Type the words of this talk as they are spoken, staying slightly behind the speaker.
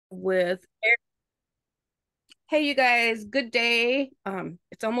with Hey you guys, good day.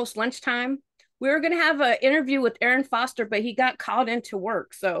 It's almost lunchtime. We were gonna have an interview with Aaron Foster, but he got called into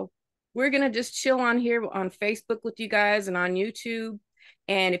work. So we're gonna just chill on here on Facebook with you guys and on YouTube.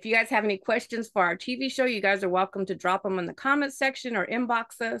 And if you guys have any questions for our TV show, you guys are welcome to drop them in the comment section or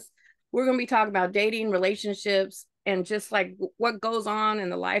inbox us. We're gonna be talking about dating, relationships, and just like what goes on in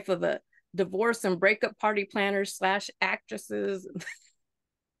the life of a divorce and breakup party planners slash actresses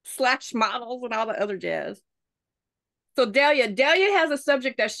slash models and all the other jazz. So Delia has a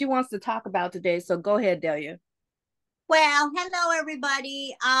subject that she wants to talk about today. So go ahead, Delia. Well, hello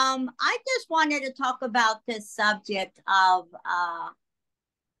everybody. I just wanted to talk about this subject of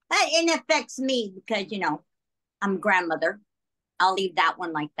and it affects me because I'm a grandmother. I'll leave that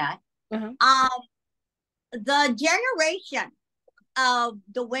one like that. Uh-huh. The generation of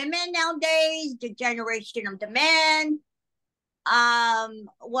the women nowadays, the generation of the men.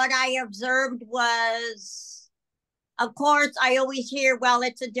 What I observed was, of course, I always hear, well,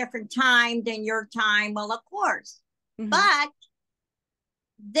 it's a different time than your time. Well, of course. Mm-hmm. But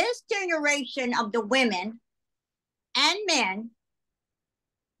this generation of the women and men,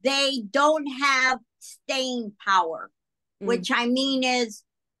 they don't have staying power, which I mean is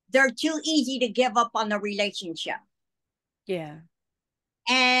they're too easy to give up on the relationship. Yeah.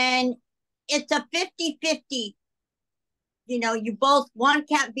 And it's a 50-50. You both, one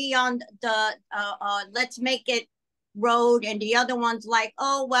can't be on the let's make it road, and the other one's like,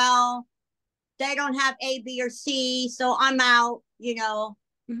 oh, well, they don't have A, B, or C, so I'm out.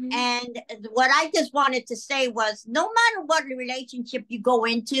 And what I just wanted to say was, no matter what relationship you go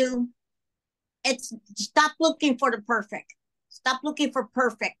into, it's stop looking for the perfect. Stop looking for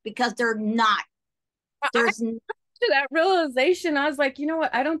perfect, because they're not. There's to that realization, I was like, you know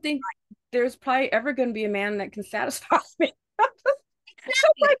what? I don't think there's probably ever going to be a man that can satisfy me.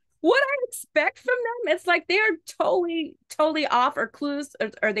 Like, what I expect from them, it's like they're totally off or clueless,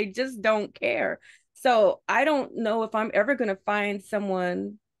 or they just don't care. So I don't know if I'm ever going to find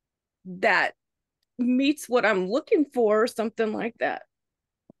someone that meets what I'm looking for or something like that.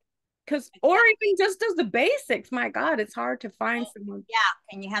 Or even just does the basics. My God, it's hard to find someone. Yeah,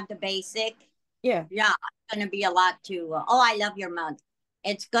 and you have the basic. Yeah. It's going to be a lot to. I love your mug.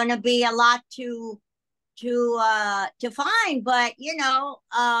 It's going to be a lot to find, but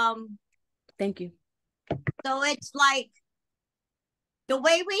Thank you. So it's like the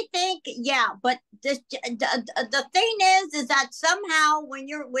way we think, yeah. But the thing is that somehow when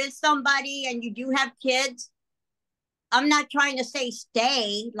you're with somebody and you do have kids, I'm not trying to say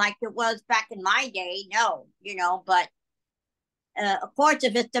stay like it was back in my day. No, but of course,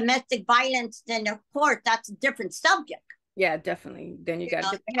 if it's domestic violence, then of course that's a different subject. Yeah, definitely. Then you got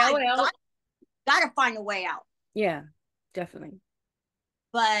to get the hell out. Gotta find a way out. Yeah, definitely.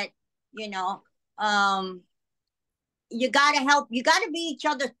 But you gotta help. You gotta be each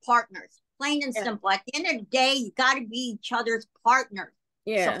other's partners. Plain and simple. At the end of the day, you gotta be each other's partners.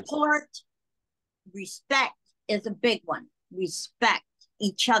 Yeah. Support, respect is a big one. Respect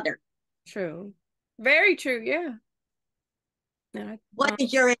each other. True. Very true. Yeah. What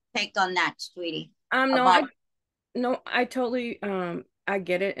is your take on that, sweetie? I totally I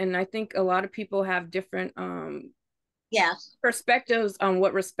get it, and I think a lot of people have different yes perspectives on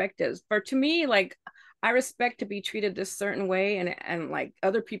what respect is. For to me, like, I respect to be treated this certain way, and like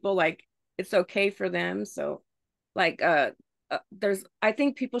other people, like, it's okay for them. So like I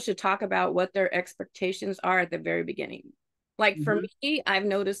think people should talk about what their expectations are at the very beginning. Like for me, I've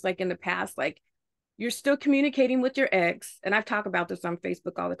noticed, like, in the past, like, you're still communicating with your ex, and I've talked about this on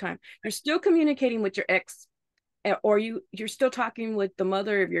Facebook all the time. You're still communicating with your ex, or you're still talking with the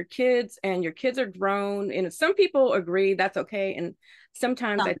mother of your kids, and your kids are grown, and some people agree that's okay, and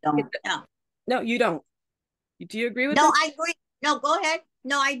sometimes I don't. No, you don't. Do you agree with No, this? I agree. No, go ahead.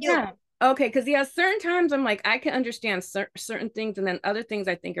 No, I do. Yeah. Okay, because yeah, certain times I'm like, I can understand certain things, and then other things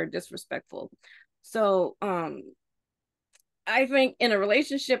I think are disrespectful. So I think in a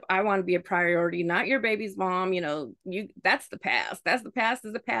relationship, I want to be a priority, not your baby's mom. That's the past. That's the past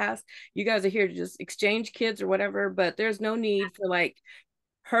is the past. You guys are here to just exchange kids or whatever, but there's no need for, like,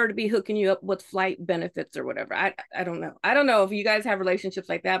 her to be hooking you up with flight benefits or whatever. I don't know. I don't know if you guys have relationships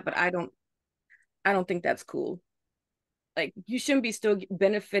like that, but I don't think that's cool. Like, you shouldn't be still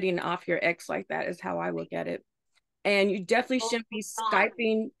benefiting off your ex like that, is how I look at it. And you definitely shouldn't be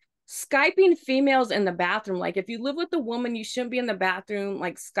Skyping females in the bathroom. Like, if you live with a woman, you shouldn't be in the bathroom,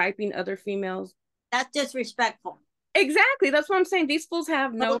 like, Skyping other females. That's disrespectful. Exactly. That's what I'm saying. These fools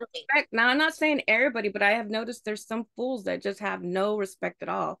have no respect. Now, I'm not saying everybody, but I have noticed there's some fools that just have no respect at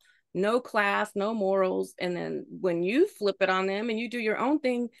all. no class, no morals. And then when you flip it on them and you do your own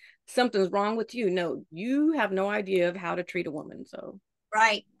thing, something's wrong with you. No, you have no idea of how to treat a woman. So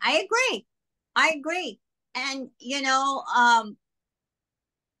Right. I agree. I agree. And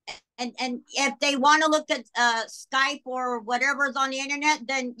and if they want to look at Skype or whatever's on the internet,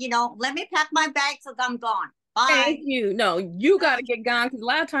 then let me pack my bags because I'm gone. thank Bye. you. No, you got to get gone because a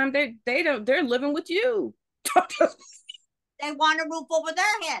lot of times they're living with you. They want a roof over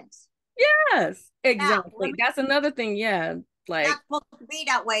their heads. Yes, Yeah, exactly. That's another thing. Yeah, like not supposed to be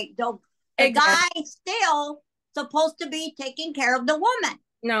that way. The exactly. guy still supposed to be taking care of the woman.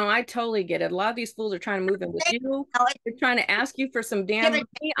 No, I totally get it. A lot of these fools are trying to move in with you. They're trying to ask you for some damn money.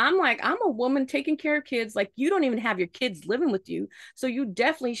 I'm like, I'm a woman taking care of kids. Like, you don't even have your kids living with you. So you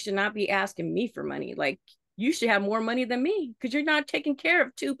definitely should not be asking me for money. Like, you should have more money than me because you're not taking care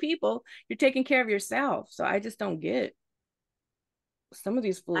of two people. You're taking care of yourself. So I just don't get some of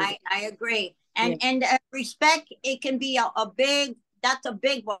these fools. I agree. Yeah. And respect, it can be a big, that's a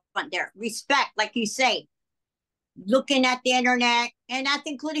big one there. Respect, like you say, looking at the internet, and that's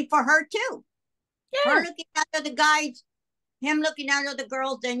including for her too. Yeah. Her looking at other guys, him looking at other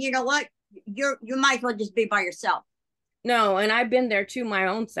girls, then you know what? You might as well just be by yourself. No, and I've been there too, my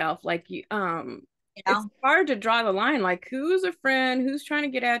own self. Like You it's know? hard to draw the line. Like, who's a friend? Who's trying to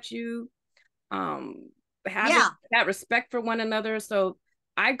get at you? um having Yeah. that respect for one another. So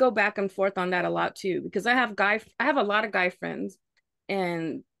I go back and forth on that a lot too because I have a lot of guy friends,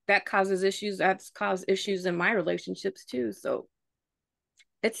 and that causes issues. That's caused issues in my relationships too. So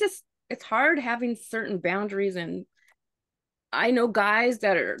it's hard having certain boundaries. And I know guys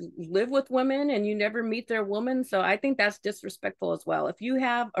that live with women and you never meet their woman, so I think that's disrespectful as well. If you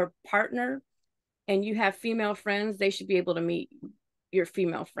have a partner and you have female friends, they should be able to meet your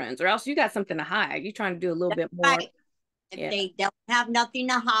female friends, or else you got something to hide. You're trying to do a little That's bit more. right. If Yeah. they don't have nothing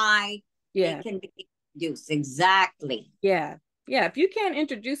to hide, they Yeah. can be introduced. Exactly. Yeah. Yeah. If you can't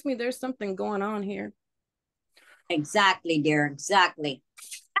introduce me, there's something going on here. Exactly, dear. Exactly.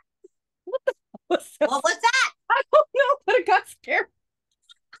 What's What was that? I don't know, but it got scared.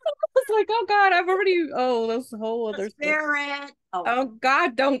 I was like, oh God, I've already, oh, that's a whole The other story. spirit. Oh, Oh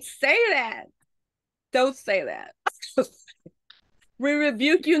God, don't say that. Don't say that. We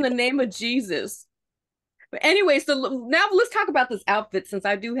rebuke you in the name of Jesus. But anyway, so now let's talk about this outfit since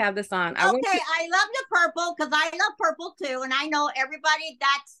I do have this on. I went okay. to, I love the purple because I love purple too, and I know everybody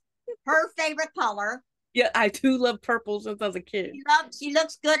that's her favorite color. yeah, I do love purple since I was a kid. She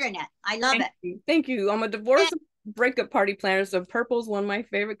looks good in it. I love Thank it. you. Thank you. I'm a divorce breakup party planner, so purple's one of my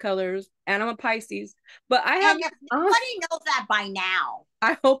favorite colors, and I'm a Pisces. But I have, And if nobody knows that by now,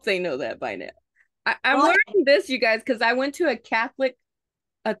 I hope they know that by now. I'm go ahead. wearing this, you guys, because I went to a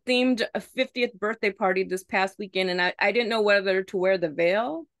themed 50th birthday party this past weekend, and I didn't know whether to wear the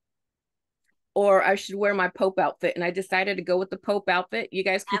veil or I should wear my Pope outfit. And I decided to go with the Pope outfit. You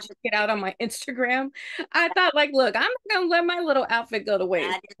guys can check it out on my Instagram. I thought, like, look, I'm not going to let my little outfit go to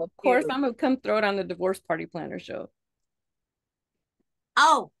waste. That is Of course, cute. I'm going to come throw it on the divorce party planner show.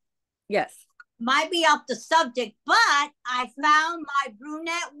 Oh, Yes. might be off the subject, but I found my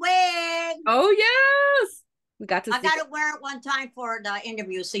brunette wig. Oh, yes. We got to I see got it. to wear it one time for the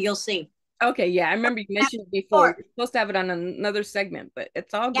interview, so you'll see. Okay, yeah, I remember you mentioned it before. We're supposed to have it on another segment, but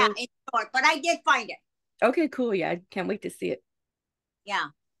it's all Yeah, good. it's short, but I did find it. Okay, cool. Yeah, I can't wait to see it. Yeah,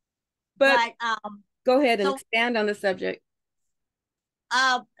 But but go ahead and so expand on the subject.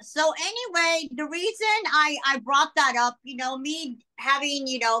 so anyway, the reason I brought that up, me having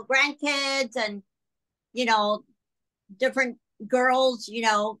grandkids and you know different girls,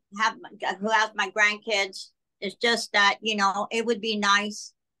 have who have my grandkids. It's just that it would be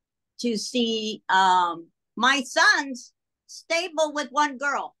nice to see my sons stable with one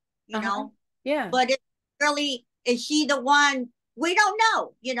girl, Uh-huh. Yeah. but it's really, is she the one? We don't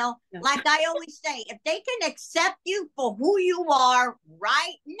know, Yeah. like I always say, if they can accept you for who you are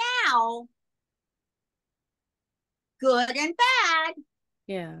right now, good and bad,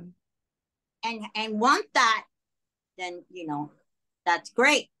 Yeah. and want that, then that's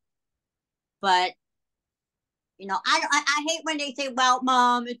great. But I hate when they say, well,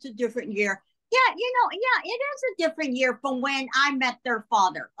 mom, it's a different year. Yeah, yeah, it is a different year from when I met their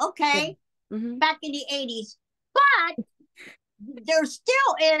father. Yeah. Okay, Mm-hmm. back in the 80s. But there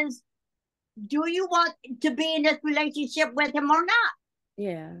still is, do you want to be in this relationship with him or not?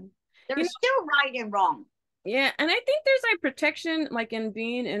 Yeah. You know, There's still right and wrong. yeah, and I think there's like protection, like in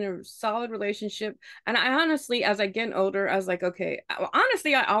being in a solid relationship. And I honestly, as I get older, I was like, okay, well,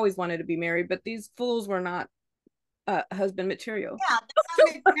 honestly, I always wanted to be married, but these fools were not husband material. Yeah,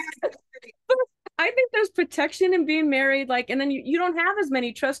 that's not I think there's protection in being married, like, and then you don't have as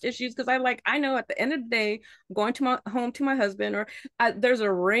many trust issues because I know at the end of the day, I'm going to my home to my husband, or there's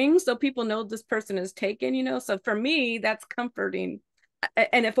a ring, so people know this person is taken, you know. So for me, that's comforting.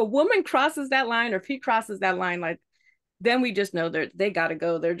 And if a woman crosses that line, or if he crosses that line, like, then we just know they got to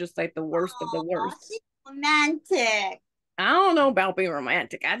go. They're just like the worst of the Oh, worst. she's romantic. I don't know about being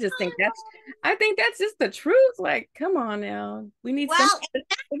romantic. I think that's just the truth. Like, come on now. We need something Well, to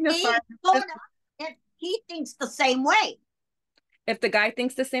signify. he sort of, if he thinks the same way If the guy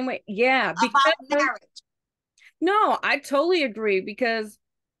thinks the same way, yeah, about because marriage. no, I totally agree because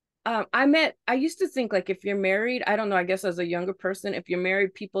I used to think like if you're married, I don't know, I guess as a younger person, if you're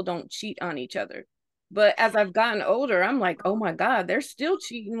married, people don't cheat on each other. But as I've gotten older, I'm like, oh my God, they're still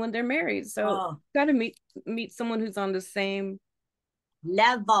cheating when they're married. So Oh, gotta meet someone who's on the same,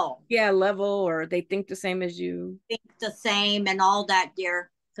 level, yeah, level, or they think the same as you. think the same and all that,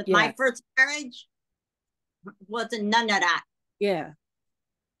 dear. Because Yeah, my first marriage wasn't none of that. yeah.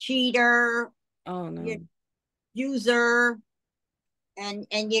 Cheater, Oh no. user, and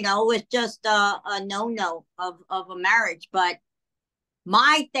it's just a no of a marriage. But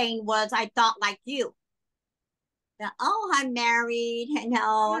my thing was, I thought like you. That, oh, I'm married, Yeah.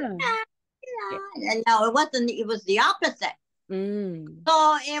 Yeah. and no, it wasn't. It was the opposite. Mm.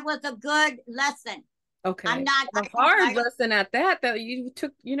 So it was a good lesson. I'm Okay. not. A hard lesson at that you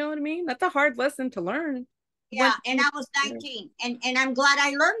took, you know what I mean? That's a hard lesson to learn. Yeah, When and I was 19, and I'm glad I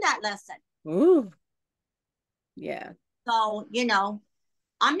learned that lesson. ooh, yeah. So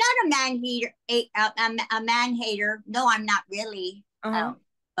I'm not a man hater. A man hater. No, I'm not really. Uh-huh.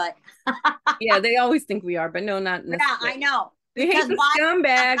 But Yeah, they always think we are, but no, not yeah, necessarily. I know We hate because the why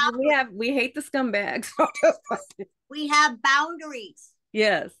scumbags. We hate the scumbags. we have boundaries.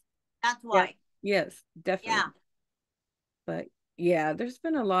 Yes. That's Yes. why. Yes, Yeah, definitely. But yeah, there's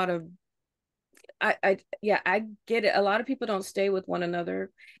been a lot of yeah, I get it. A lot of people don't stay with one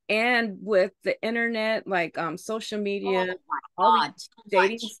another. And with the internet, like social media, oh my all these God, so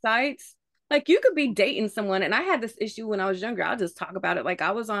dating much. sites, like you could be dating someone. And I had this issue when I was younger. I'll just talk about it. Like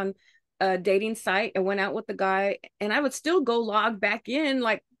I was on a dating site and went out with the guy, and I would still go log back in,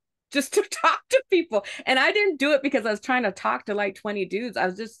 like just to talk to people. And I didn't do it because I was trying to talk to like 20 dudes. I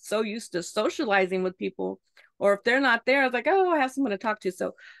was just so used to socializing with people. Or if they're not there, I was like, oh, I have someone to talk to.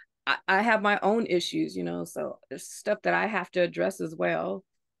 So I have my own issues, you know, so there's stuff that I have to address as well.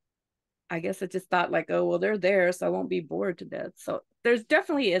 I guess I just thought like, oh, well, they're there, so I won't be bored to death. So there's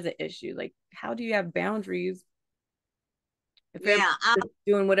definitely is an issue. Like, how do you have boundaries if Yeah. everybody's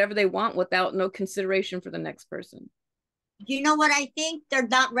doing whatever they want without no consideration for the next person? You know what I think? They're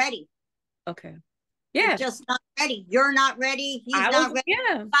not ready. Okay. They're Yeah. just not ready. You're not ready. He's not ready.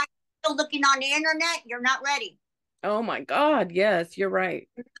 Yeah. If I'm still looking on the internet, you're not ready. Oh my God. Yes, you're right.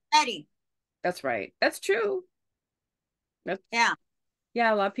 You're not ready. That's right. That's true. That's, Yeah.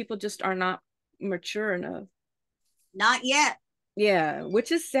 yeah, a lot of people just are not mature enough. Not yet. Yeah,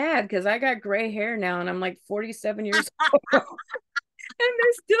 which is sad because I got gray hair now and I'm like 47 years old and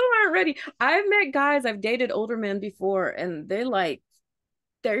they still aren't ready. I've met guys, I've dated older men before, and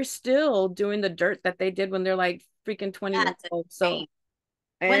they're still doing the dirt that they did when they're like freaking 20 years That's old. So, insane.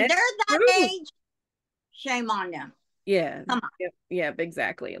 and When they're it's that true. age, shame on them. Yeah, Come on. yep, yeah,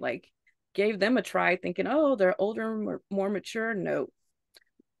 exactly. Like, gave them a try thinking, oh, they're older, more mature. No,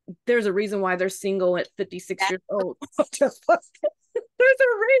 there's a reason why they're single at 56 That's years old. There's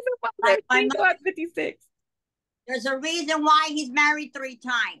a reason why they're like my single mother. at 56. There's a reason why he's married 3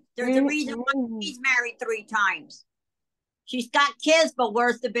 times. There's a reason why Mhm. she's married 3 times. She's got kids, but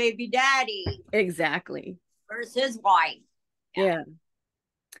where's the baby daddy? Exactly. Where's his wife? Yeah. Yeah.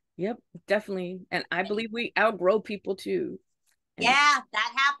 Yep. Definitely. And I believe we outgrow people too. And Yeah,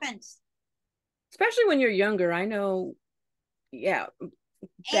 that happens. especially when you're younger. I know, yeah, back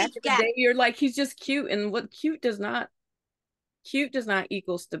Age in the gap. day, you're like, he's just cute. And what cute does not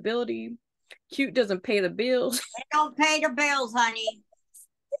equal stability. Cute doesn't pay the bills. They don't pay the bills, honey.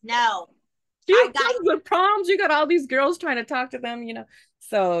 No. I Cute got comes with problems. You got all these girls trying to talk to them, you know.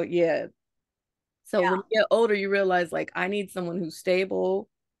 So yeah. So when yeah. you get older, you realize like I need someone who's stable,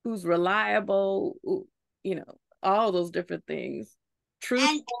 who's reliable, you know, all those different things. And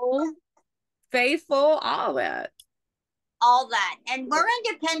Truthful, faithful, all that. all that. And we're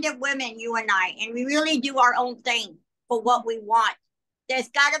independent women, you and I, and we really do our own thing for what we want. There's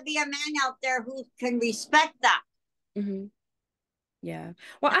got to be a man out there who can respect that. Mm-hmm. Yeah.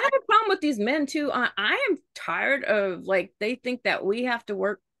 Well, I have a problem with these men too. I am tired of like they think that we have to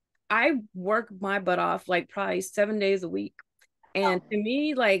work. I work my butt off like probably 7 days a week. And No. to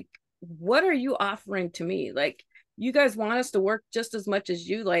me, like, what are you offering to me? Like, you guys want us to work just as much as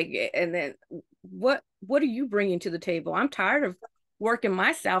you, like, and then what are you bringing to the table? I'm tired of working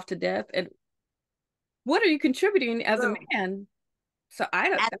myself to death, and what are you contributing as a True. man? So I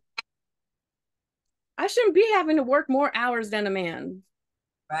don't, That's I shouldn't be having to work more hours than a man.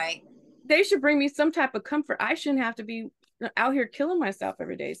 right. They should bring me some type of comfort. I shouldn't have to be out here killing myself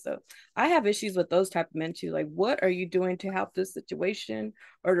every day. So I have issues with those type of men too. Like, what are you doing to help this situation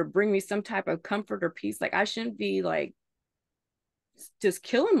or to bring me some type of comfort or peace? Like, I shouldn't be like just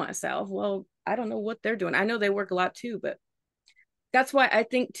killing myself. Well, I don't know what they're doing. I know they work a lot too, but that's why I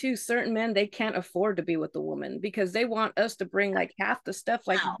think too, certain men, they can't afford to be with a woman because they want us to bring like half the stuff.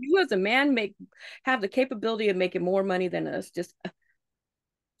 Like, Wow. you as a man have the capability of making more money than us. Just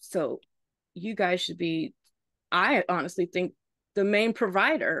so you guys should be, I honestly think, the main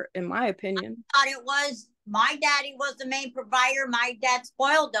provider, in my opinion. Thought it was my daddy was the main provider. My dad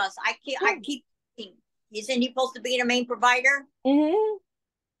spoiled us. I keep thinking, isn't he supposed to be the main provider? Mm-hmm.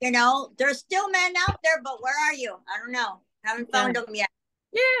 You know, there's still men out there, but where are you? I don't know. Haven't Yeah. found them yet.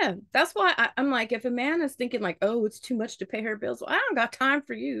 Yeah. That's why I'm like, if a man is thinking like, oh, it's too much to pay her bills, well, I don't got time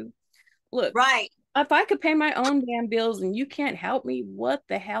for you. Look, Right. if I could pay my own damn bills and you can't help me, what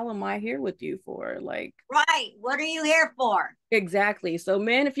the hell am I here with you for? Like, Right. What are you here for? exactly. So,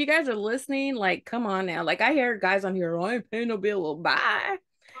 man, if you guys are listening, like, come on now. Like, I hear guys on here, oh, I ain't paying no bill. Well, bye.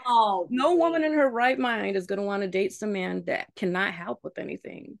 Oh, No woman please. in her right mind is going to want to date some man that cannot help with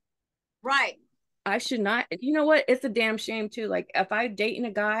anything. Right. I should not. You know what? It's a damn shame too. Like, if I dating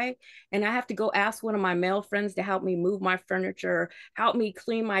a guy and I have to go ask one of my male friends to help me move my furniture, help me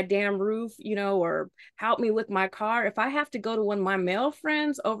clean my damn roof, or help me with my car. If I have to go to one of my male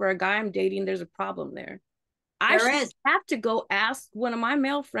friends over a guy I'm dating, there's a problem there. I There should is. have to go ask one of my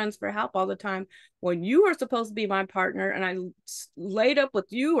male friends for help all the time when you are supposed to be my partner and I laid up with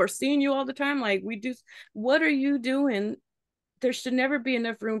you or seeing you all the time. Like, we do, what are you doing? There should never be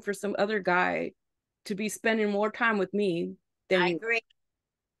enough room for some other guy to be spending more time with me than I you. agree.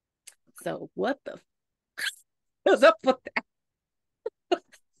 So what the is up with that?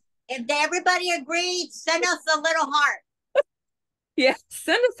 If everybody agrees, send us a little heart. Yeah,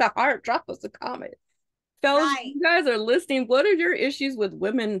 send us a heart, drop us a comment. Fellas, Right. you guys are listening. What are your issues with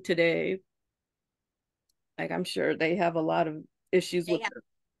women today? Like, I'm sure they have a lot of issues They with have to,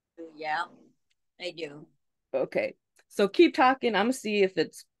 yeah, they do. Okay. So keep talking. I'm gonna see if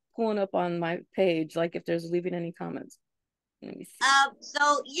it's pulling up on my page, like if there's leaving any comments. Let me see. So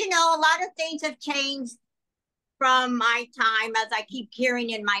a lot of things have changed from my time, as I keep hearing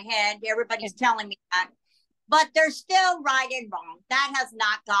in my head. Everybody's telling me that. But there's still right and wrong. That has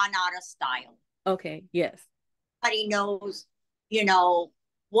not gone out of style. Okay, yes. Everybody knows, you know,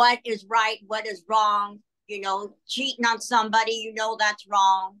 what is right, what is wrong. Cheating on somebody, that's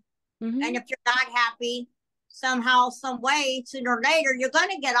wrong. And Mm-hmm. if you're not happy, somehow, some way, sooner or later, you're going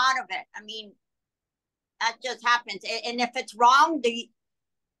to get out of it. I mean, that just happens. And if it's wrong, the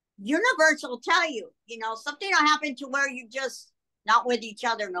universe will tell you, something will happen to where you just not with each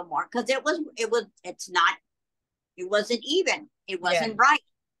other no more. Because it wasn't even. It Yeah. wasn't right.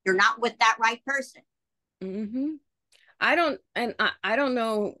 You're not with that right person. Mm-hmm. I don't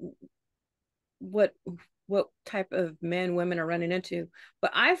know what what type of men women are running into, but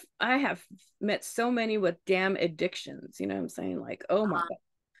I have met so many with damn addictions. You know what I'm saying? Like, oh my Uh, God,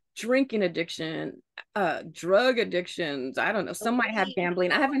 drinking addiction, drug addictions. I don't know. Some might have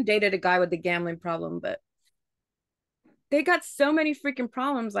gambling. I haven't dated a guy with a gambling problem, but they got so many freaking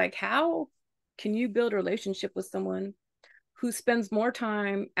problems. Like, how can you build a relationship with someone who spends more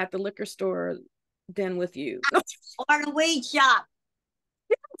time at the liquor store than with you? or the weed shop.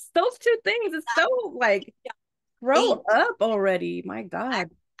 Those two things. It's so like, grow Things. up already. My I, God,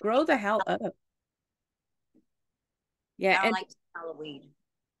 grow the hell up. Yeah. I don't And like Halloween.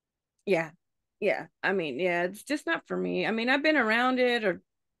 yeah, yeah. I mean, yeah, it's just not for me. I mean, I've been around it or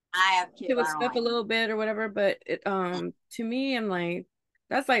I have to too. with I don't stuff a like little bit or whatever, but to me, I'm like,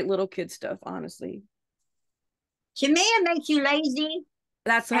 that's like little kid stuff, honestly. To me, it makes you lazy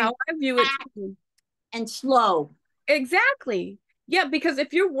That's and how I view it fat too. and slow. Exactly. Yeah, because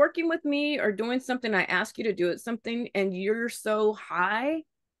if you're working with me or doing something, I ask you to do it something and you're so high,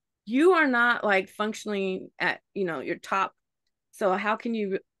 you are not like functioning at, your top. So how can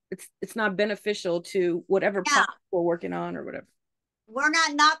you it's not beneficial to whatever Yeah, project we're working on or whatever. we're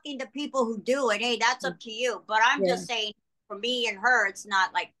not knocking the people who do it. Hey, that's up to you. But I'm Yeah. just saying, for me and her, it's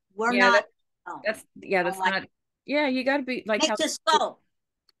not like we're Yeah, not. No, I don't that's like. not yeah, you got to be like how Makes us slow.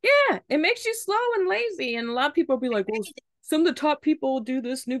 yeah, it makes you slow and lazy and a lot of people be like, "Well, some of the top people do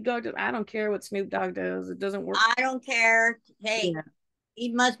this Snoop Dogg does." I don't care what Snoop Dogg does. It doesn't work. I don't care. Hey, Yeah.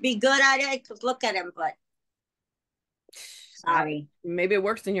 he must be good at it because look at him. But Sorry. Maybe it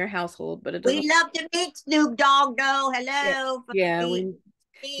works in your household, but it doesn't. We love to meet Snoop Dogg, though. Yeah, Hello, from yeah,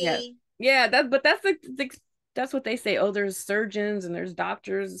 yeah, BT. yeah. But that's that's what they say. Oh, there's surgeons and there's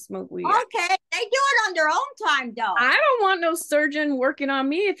doctors that smoke weed. Okay, they do it on their own time, though. I don't want no surgeon working on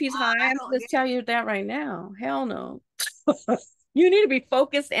me if he's high. I I'm don't. just tell you that right now. Hell no. You need to be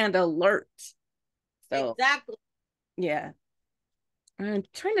focused and alert. So Exactly. yeah, I'm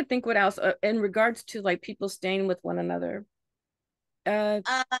trying to think what else in regards to like people staying with one another. Uh,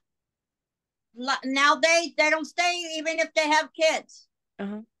 Uh, Nowadays they don't stay even if they have kids.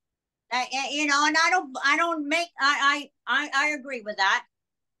 uh-huh. You know, and I don't make. I agree with that.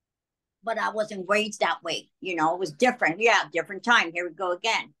 But I wasn't raised that way. You know, it was different. Yeah, different time. Here we go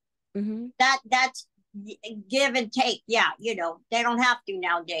again. Mm-hmm. That's give and take. Yeah, you know, they don't have to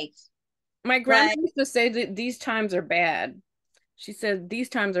nowadays. My grandma But used to say that these times are bad. She said these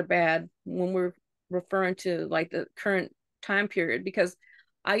times are bad when we're referring to like the current time period because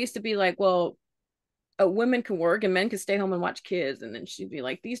I used to be like, well, women can work and men can stay home and watch kids, and then she'd be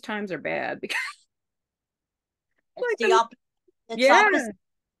like, these times are bad because it's the like, opposite. It's yeah, opposite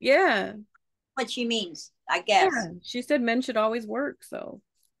yeah, what she means, I yeah. guess. She said men should always work, so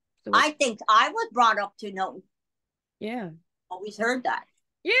it's I think I was brought up to know, yeah, always heard that.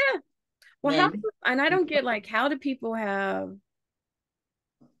 yeah. Well, how Men. and I don't get like how do people have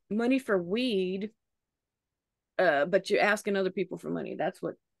money for weed, but you're asking other people for money? That's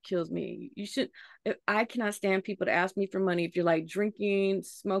what kills me. You should. I cannot stand people to ask me for money if you're like drinking,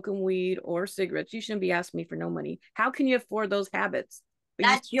 smoking weed, or cigarettes. You shouldn't be asking me for no money. How can you afford those habits? But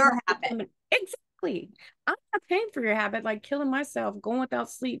you That's your habit. exactly. I'm not paying for your habit, like killing myself, going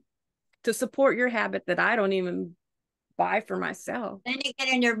without sleep to support your habit that I don't even buy for myself. Then they get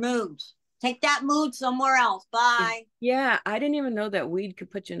in their moods. Take that mood somewhere else. Bye. Yeah, I didn't even know that weed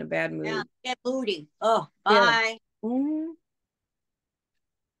could put you in a bad Yeah, mood. get moody. Oh, Yeah. bye. Mhm.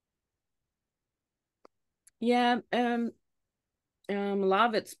 Yeah, a lot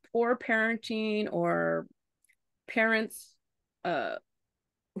of it's poor parenting or parents uh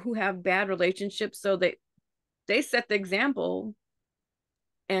who have bad relationships, so they set the example,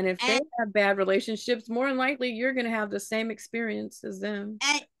 and if they And have bad relationships, more than likely you're going to have the same experience as them.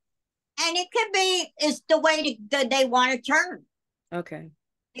 and and it could be it's the way that they want to turn. Okay.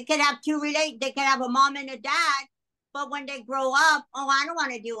 They could have two relate. They could have a mom and a dad, but when they grow up, oh, I don't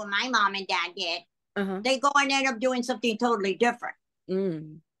want to do what my mom and dad did. Uh-huh. They go and end up doing something totally different.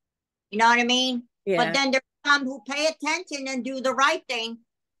 Mm. You know what I mean? But Yeah, then there's some who pay attention and do the right thing.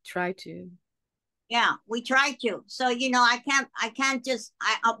 try to. Yeah, we try to. So you know, I can't just,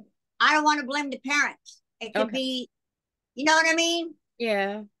 I don't want to blame the parents. It could Okay. be, you know what I mean?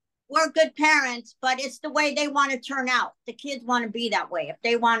 Yeah. We're good parents, but it's the way they want to turn out. The kids want to be that way. If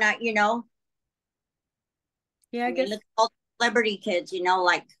they want to, you know, Yeah, I I mean, guess. look at all the celebrity kids, you know,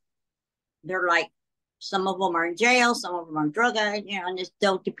 like they're like, some of them are in jail, some of them are drug addicts, you know, and it's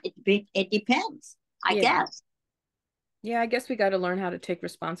still, it depends, I Yeah. guess. Yeah, I guess we got to learn how to take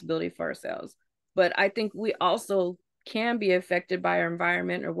responsibility for ourselves. But I think we also can be affected by our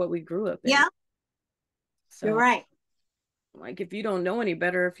environment or what we grew up in. Yeah, you're So, right. like, if you don't know any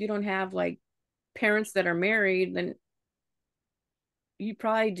better, if you don't have like parents that are married, then you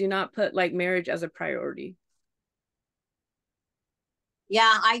probably do not put like marriage as a priority.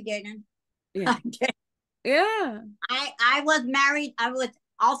 Yeah, I didn't. Yeah. I did. Yeah. I was married.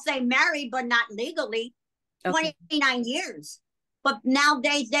 I'll say married, but not legally, Okay. 29 years. But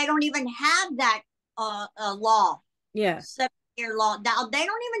nowadays they don't even have that law, Yeah. 7 year law. Now they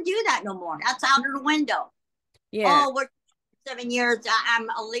don't even do that no more. That's out of the window. Yeah. Oh, we're 7 years. I'm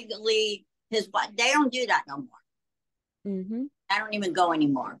illegally his wife. They don't do that no more. Mm-hmm. I don't even go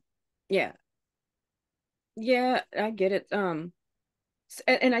anymore. Yeah. Yeah, I get it. And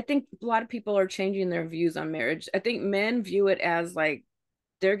I think a lot of people are changing their views on marriage. I think men view it as like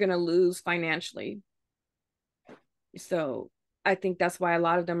they're gonna lose financially. So I think that's why a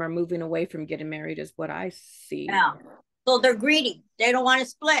lot of them are moving away from getting married, is what I see. Yeah. So they're greedy. They don't want to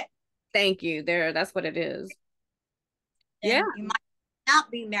split. Thank you. There, that's what it is. Yeah, Then you might not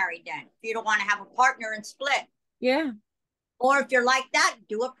be married then if you don't want to have a partner and split. yeah, Or if you're like that,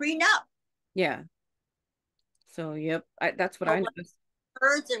 do a prenup. yeah. So yep, that's what So I what noticed.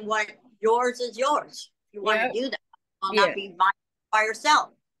 hers and what yours is yours. If you want to Yeah, do that, will yeah, not be by yourself.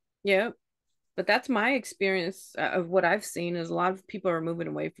 yeah. But that's my experience of what I've seen is a lot of people are moving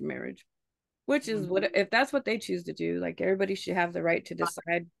away from marriage, which is Mm-hmm. what if that's what they choose to do. Like everybody should have the right to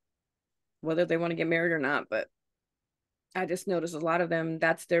decide whether they want to get married or not. But I just noticed a lot of them,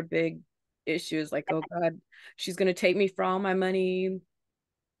 that's their big issue is like, oh God, she's gonna take me for all my money.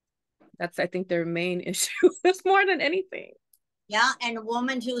 That's I think their main issue is more than anything. Yeah, and a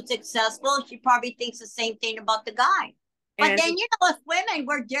woman who's successful, she probably thinks the same thing about the guy. But And then, you know, as women,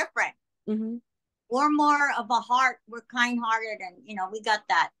 we're different. mm-hmm. We're more of a heart. We're kind-hearted, and you know, we got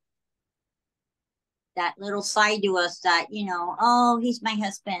that little side to us that, you know, oh, he's my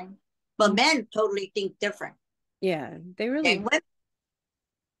husband. But men totally think different. Yeah, they really, And women,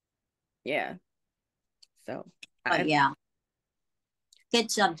 yeah. So but I, yeah, good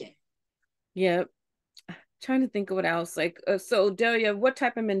subject. yeah, trying to think of what else. Like, so Delia, what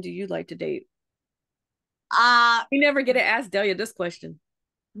type of men do you like to date? Uh, We never get to ask Delia this question.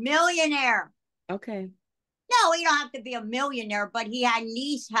 millionaire. Okay. No, he don't have to be a millionaire, but he at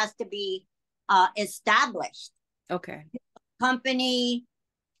least has to be established. Okay. Company,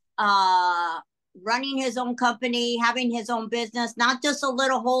 uh, running his own company, having his own business, not just a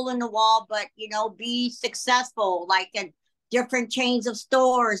little hole in the wall, but you know, be successful, like in different chains of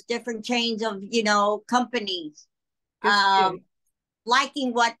stores, different chains of, you know, companies. Good for you.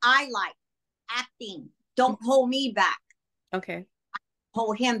 Liking what I like, acting. Don't hold me back. Okay.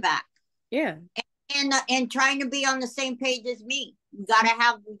 Hold him back. Yeah. And trying to be on the same page as me. We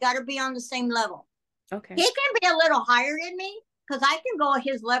gotta be on the same level. Okay. He can be a little higher than me because I can go at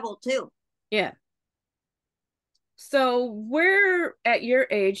his level too. Yeah. So we're at your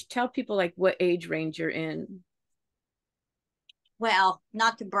age. Tell people like what age range you're in. Well,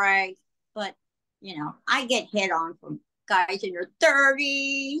 not to brag, but you know, I get hit on from guys in their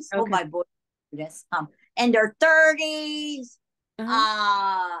 30s. Oh Okay. my boy, this in their 30s,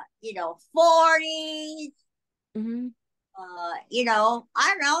 Uh-huh. you know, 40s, Mm-hmm. you know,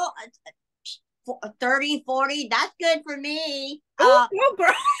 I don't know, 30, 40, that's good for me. Oh, no,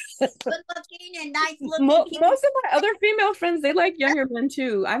 girl. Good looking and nice looking. Most of my other female friends, they like younger men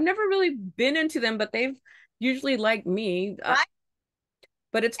too. I've never really been into them, but they've usually liked me. Right?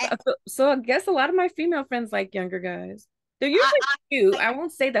 But it's And so I guess a lot of my female friends like younger guys. They're I, usually cute. I I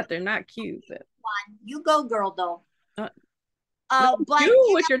won't say that they're not cute, but one. You go, girl, though. uh, no, But you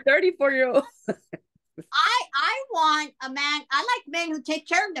you with know, your 34-year-old. I want a man. I like men who take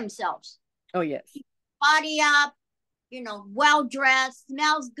care of themselves. Oh yes. Body up, you know, well dressed,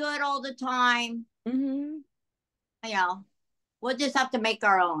 smells good all the time. Mm-hmm. You know, we'll just have to make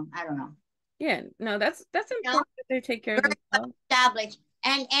our own. I don't know. Yeah, no, that's You know, important that they take care of very well themselves. established.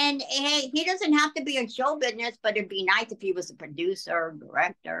 And hey, he doesn't have to be in show business, but it'd be nice if he was a producer,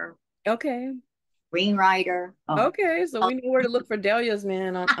 director, Okay. screenwriter. Okay, so we know where to look for Delia's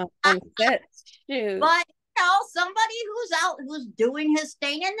man on set. Shoot. But you know, somebody who's out, who's doing his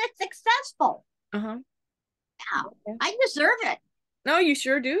thing and that's successful. Uh-huh. Yeah, Okay. I deserve it. No, you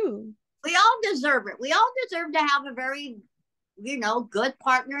sure do. We all deserve it. We all deserve to have a very, you know, good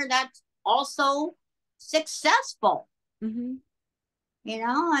partner that's also successful. Mm-hmm. You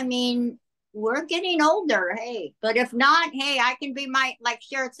know, I mean, we're getting older, hey. But if not, hey, I can be my, like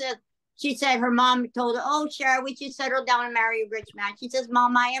Cher said, she said her mom told her, oh, Cher, we should settle down and marry a rich man. She says,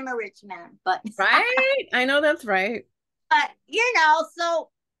 Mom, I am a rich man. Right? I know that's right. But you know, so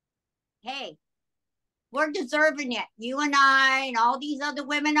hey, we're deserving it. You and I and all these other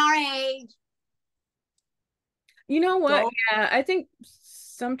women our age. You know what? Go. Yeah, I think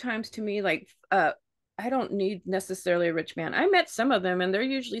sometimes to me, like, I don't need necessarily a rich man. I met some of them, and they're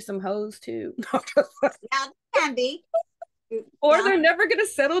usually some hoes too. Yeah, can be. Or Yeah. they're never gonna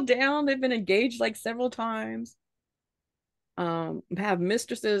settle down. They've been engaged like several times. Have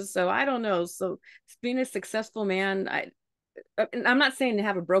mistresses, so I don't know. So being a successful man, I'm not saying to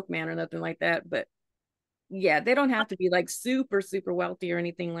have a broke man or nothing like that, but yeah, they don't have to be like super, super wealthy or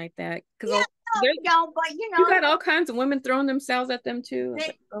anything like that. Yeah, Because no, we don't, but you got all kinds of women throwing themselves at them too. I was they,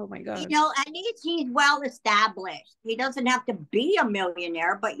 like, oh my you God. know, at least he's well established. He doesn't have to be a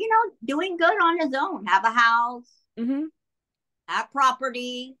millionaire, but you know, doing good on his own. Have a house, Mm-hmm. have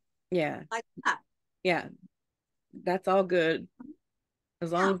property, Yeah. like that. Yeah. That's all good.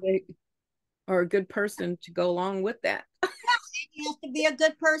 As long Yeah, as they are a good person to go along with that. yeah. And he has to be a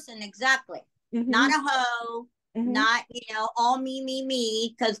good person, exactly. Mm-hmm. Not a hoe, Mm-hmm. not you know, all me, me,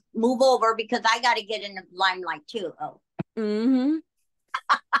 me. Because move over because I got to get in the limelight too. Oh, Mm-hmm.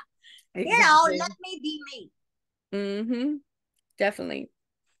 you know, Exactly. let me be me. Mm-hmm. Definitely.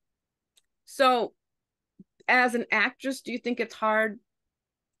 So, as an actress, do you think it's hard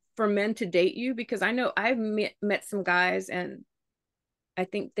for men to date you? Because I know I've met some guys and I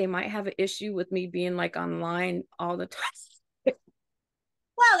think they might have an issue with me being like online all the time.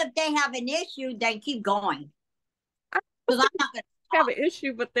 Well, if they have an issue, then keep going. I Because I'm not going to have talk. an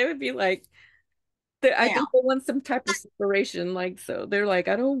issue, but they would be like, I You know, think they want some type of separation. Like, so they're like,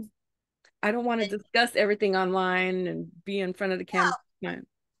 I don't want to discuss everything online and be in front of the camera. well,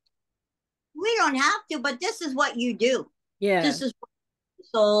 we don't have to, but this is what you do. Yeah. This is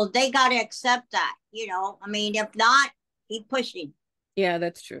so they got to accept that. I mean, if not, keep pushing. Yeah,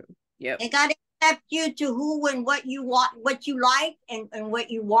 that's true. Yep. They got to accept you to who and what you want, what you like, and what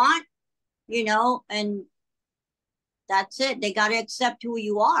you want. And that's it. They got to accept who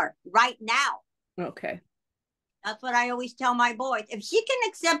you are right now. Okay. That's what I always tell my boys. If she can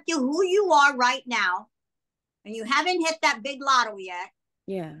accept you who you are right now, and you haven't hit that big lotto yet,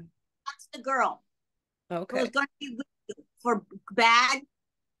 Yeah. that's the girl Okay. who's going to be with you for bad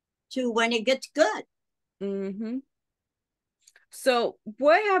to when it gets good. Mm-hmm. So,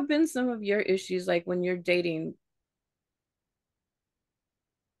 what have been some of your issues like when you're dating?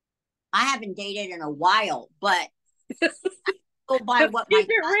 I haven't dated in a while, but go by Just what keep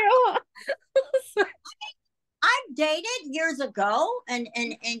my it real. I've dated years ago, and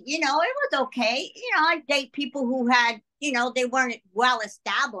it was okay. I date people who had, they weren't well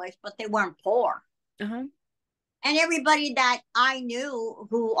established, but they weren't poor. Uh-huh. And everybody that I knew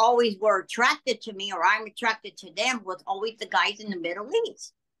who always were attracted to me or I'm attracted to them was always the guys in the Middle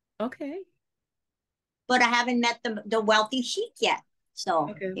East. Okay. But I haven't met the wealthy sheik yet. So,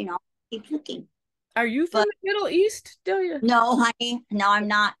 Okay. keep looking. Are you from But the Middle East, Delia? no, honey, no, I'm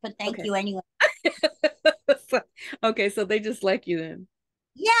not. But thank Okay. you anyway. Okay, so they just like you then.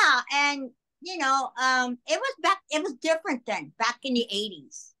 Yeah, and it was different then, back in the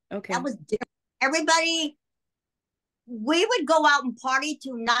 80s. That Okay. was different. Everybody, we would go out and party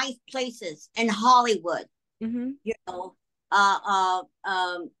to nice places in Hollywood, Mm-hmm. you know, uh, uh,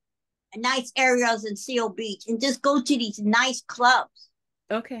 um, nice areas in Seal Beach, and just go to these nice clubs.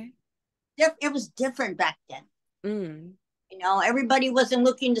 Okay. It was different back then. Mm. Everybody wasn't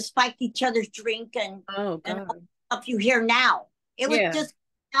looking to spike each other's drink Oh and God. stuff you hear now. It was Yeah. just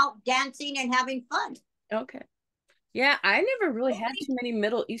out dancing and having fun. Okay. Yeah, I never really had too many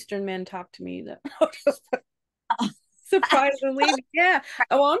Middle Eastern men talk to me that surprisingly. Yeah.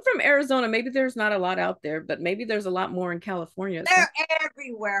 Oh, well, I'm from Arizona. Maybe there's not a lot out there, but maybe there's a lot more in California. So They're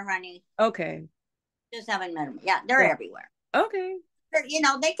everywhere, honey. okay. Just haven't met them. Yeah, they're Yeah. everywhere. Okay.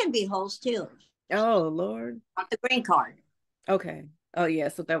 They can be hoes too. Oh Lord. Want the green card? Okay. Oh yeah.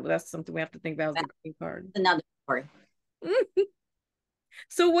 So that's something we have to think about is the That's green card. another story.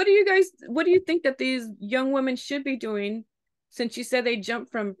 So what do you think that these young women should be doing since you said they jump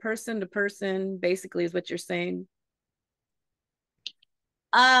from person to person, basically is what you're saying?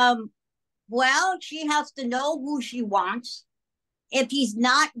 Um, well, she has to know who she wants. If he's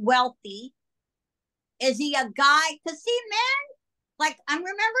not wealthy, is he a guy? Because see, men, like I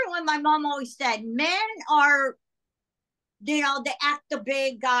remember when my mom always said, men are, they act the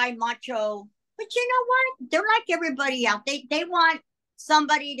big guy, macho. But you know what? They're like everybody else. They want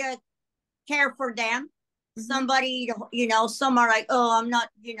somebody to care for them. Mm-hmm. Somebody to, some are like, oh, I'm not,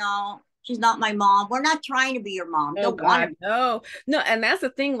 she's not my mom. We're not trying to be your mom. Oh Don't want God, to. no. No, and that's the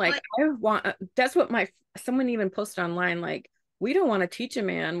thing. Like But I want that's what my someone even posted online, like, we don't want to teach a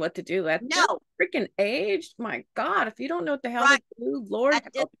man what to do at this no, freaking age. My God, if you don't know what the hell to right do, Lord at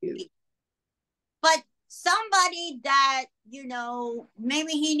this help you. age. But somebody that,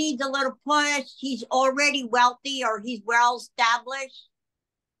 maybe he needs a little push, he's already wealthy or he's well established.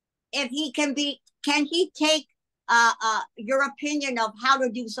 If he can he take your opinion of how to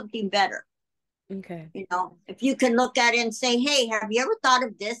do something better? Okay. If you can look at it and say, hey, have you ever thought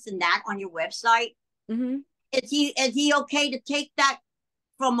of this and that on your website? Mm-hmm. Is he okay to take that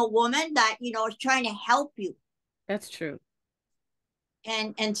from a woman that, is trying to help you? That's true.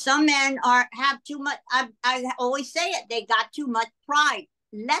 And some men have too much. I always say it. They got too much pride.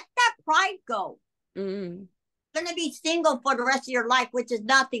 Let that pride go. Mm-hmm. You're gonna be single for the rest of your life, which is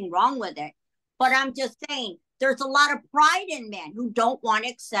nothing wrong with it. But I'm just saying, there's a lot of pride in men who don't want to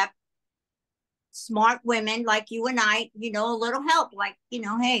accept smart women like you and I. A little help, like,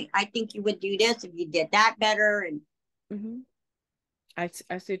 hey, I think you would do this if you did that better. And Mm-hmm. I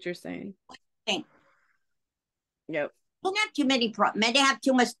see what you're saying. think Yep. don't have too many men. They have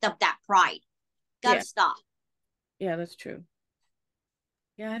too much stuff. That pride. Got Yeah. to stop. Yeah, that's true.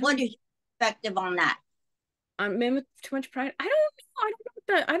 Yeah, I What don't is your perspective on that? men with too much pride. I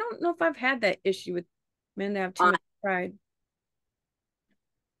don't know. I don't know if I've had that issue with men that have too Uh, much pride.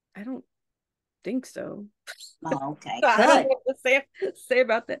 I don't think so. oh, okay, I don't good, know what to say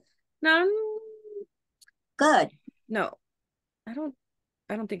about that. No, good. no, I don't.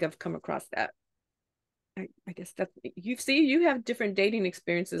 I don't think I've come across that. I guess that you have different dating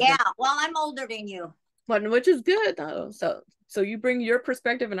experiences Yeah. than Well, I'm older than you. one, which is good though. So you bring your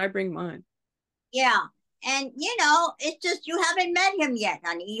perspective and I bring mine. Yeah. And it's just you haven't met him yet,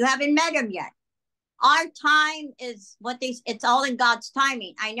 honey. You haven't met him yet. our time is it's all in God's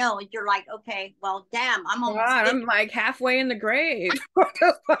timing. I know. You're like, okay, well, damn, I'm almost God, 50. I'm like halfway in the grave.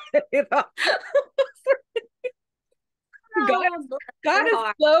 You know? God, Oh, God is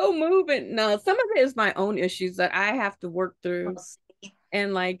Lord. slow moving. No, some of it is my own issues that I have to work through. See,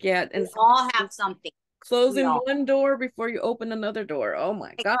 And like, yeah, we and all have something. We closing all one door before you open another door. Oh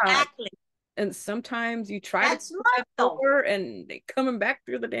my God. exactly. And sometimes you try to That's close smart that though. door and they coming back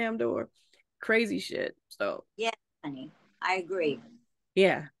through the damn door. Crazy shit. So Yeah, honey. I agree.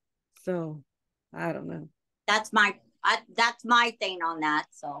 yeah. So I don't know. That's that's my thing on that.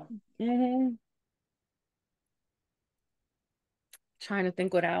 So Hmm. Trying to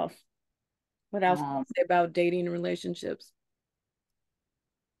think what else. What else can I um, say about dating and relationships?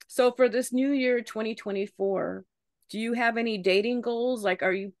 So for this new year 2024, do you have any dating goals? Like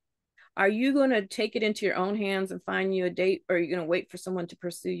are you going to take it into your own hands and find you a date, or are you going to wait for someone to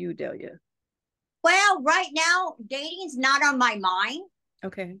pursue you, Delia? well, right now, dating's not on my mind.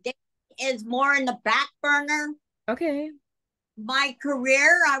 Okay. Dating is more in the back burner. Okay. My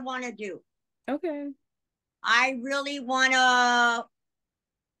career, I want to do. Okay. I really want to,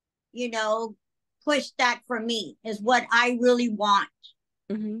 you know, push that for me is what I really want.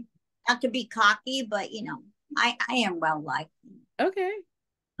 Mm-hmm. Not to be cocky, but I am well liked. Okay.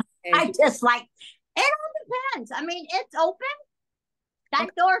 I Hey, just like it all depends. I mean, it's open. That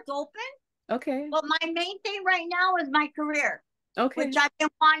okay. door's open. Okay. But my main thing right now is my career, Okay. which I've been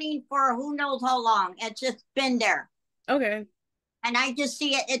wanting for who knows how long. It's just been there. Okay. And I just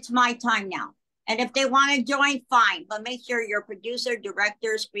see it's my time now. And if they want to join, fine. But make sure you're a producer,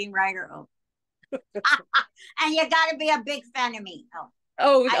 director, screenwriter. Oh. And you got to be a big fan of me. Oh,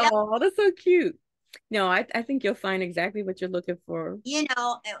 Oh, I love, oh, that's so cute. No, I think you'll find exactly what you're looking for.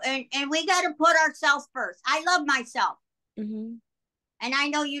 and we got to put ourselves first. I love myself. Hmm. And I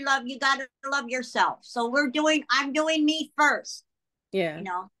know you got to love yourself. So I'm doing me first, Yeah. you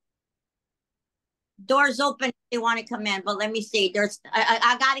know. Doors open if they want to come in, but let me see.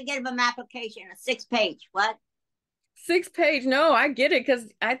 I got to give them an application, a 6 page. What? 6 page. No, I get it because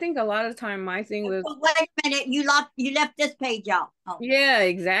I think a lot of the time my thing was, But wait a minute, you left this page out. Oh, yeah,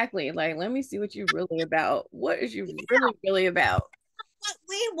 exactly. Like, let me see what you're really about. What is you really, really about? what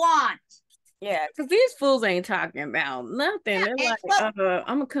we want. Yeah, because these fools ain't talking about nothing. Yeah, They're and like, what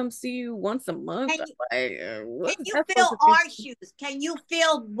I'm gonna come see you once a month. can I'm you like, can what's you that supposed feel to be? our shoes? Can you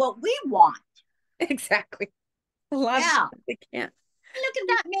feel what we want? Exactly. A lot of Yeah. times they can't. Look at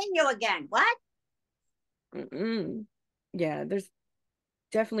that menu again. What? Mm-mm. Yeah, there's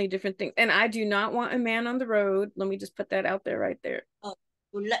definitely different things. And I do not want a man on the road. Let me just put that out there right there. Oh,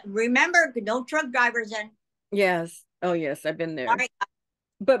 remember, no truck drivers in. Yes. Oh, yes, I've been there. Sorry.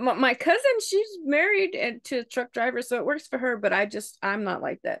 But my cousin, she's married and to a truck driver, so it works for her. But I'm not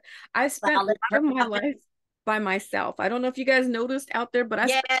like that. I spent Well, a lot of my life by myself. I don't know if you guys noticed out there, but I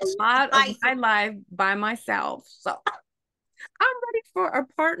spent a yes, lot of vice my life by myself. So I'm ready for a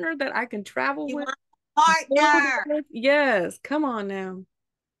partner that I can travel you with, want a build partner. with. Yes, come on now.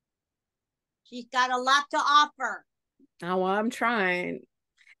 She's got a lot to offer. Oh, well, I'm trying.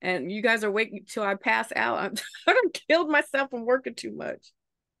 And you guys are waiting till I pass out. I've killed myself from working too much.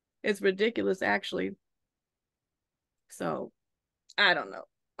 It's ridiculous, actually. So I don't know.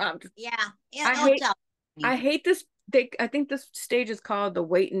 Yeah, I what's hate up? I hate this. I think this stage is called the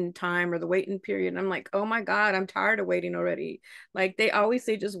waiting time or the waiting period. And I'm like, oh my God, I'm tired of waiting already. Like they always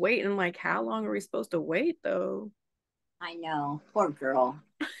say just wait. And I'm like, how long are we supposed to wait though? I know, poor girl.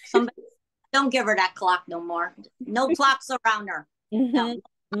 Somebody don't give her that clock no more. No clocks around her. No, Hmm.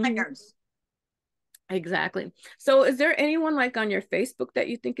 Hmm. reminders. Exactly. So is there anyone like on your Facebook that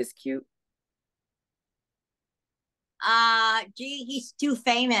you think is cute? Gee, he's too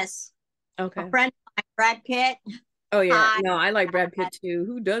famous. A Okay. friend of mine, Brad Pitt. Oh yeah. Hi, No, I like Brad Brad. Pitt too.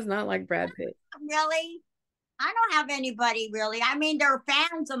 Who does not like Brad Pitt? Really? I don't have anybody really. I mean, they're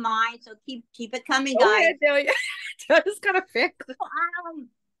fans of mine, so keep it coming, Go guys. ahead, Delia. That is kind of fair. Um,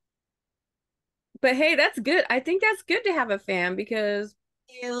 But hey, that's good. I think that's good to have a fan because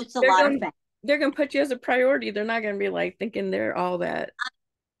it's a they're lot of going fans. they're gonna put you as a priority. They're not gonna be like thinking they're all that.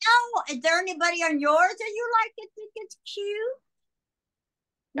 No, is there anybody on yours that you like that think it's cute?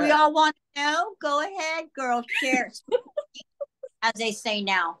 We Uh, all want to know. Go ahead, girl. Share, as they say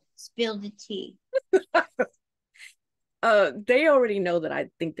now. Spill the tea. they already know that I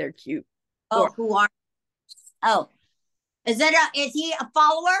think they're cute. Oh, Or who are? Oh, is he a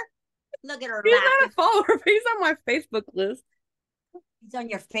follower? Look at her he's not a laughing. follower, but he's on my Facebook list. He's on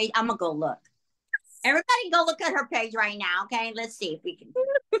your face. I'm gonna go look. Everybody, go look at her page right now. Okay, let's see if we can.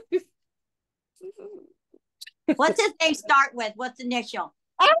 What's his name start with? What's the initial?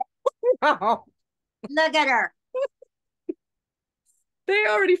 Oh, Look at her. They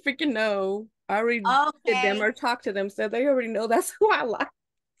already freaking know. I already did them Okay. or talked to them, so they already know that's who I like.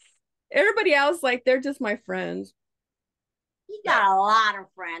 Everybody else, like, they're just my friends. You got a lot of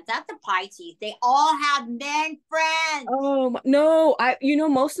friends. That's a Pisces. They all have men friends. Oh no,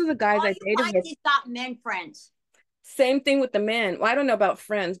 most of the guys All I you dated were Pisces got men friends. same thing with the men. Well, I don't know about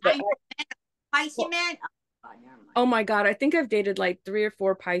friends, but I know Pisces well, men. Oh, never mind. oh my God, I think I've dated like 3 or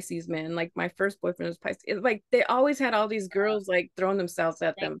 4 Pisces men. Like my first boyfriend was Pisces. It's like they always had all these girls like throwing themselves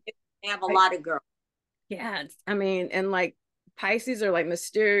at them. They have a Like, lot of girls. yeah, I mean, and like Pisces are like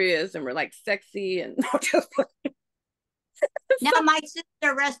mysterious and we're like sexy and just Now, so, my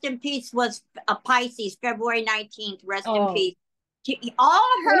sister, rest in peace, was a Pisces, February 19th. Rest in oh, peace. All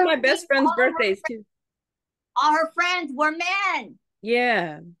one of her my best people, friend's birthdays too. all her friends were men.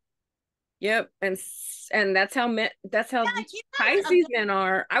 Yeah. Yep. And that's how Yeah, these she was a Pisces men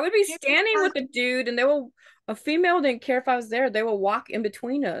are. I would be good standing with person. a dude and they will a female didn't care if I was there. They will walk in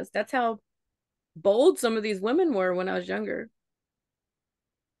between us. That's how bold some of these women were when I was younger,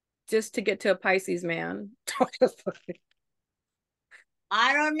 just to get to a Pisces man.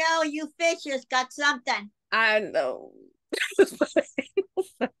 I don't know. You fishes got something. I know.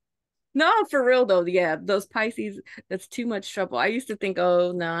 No, for real though. Yeah, those Pisces, that's too much trouble. I used to think,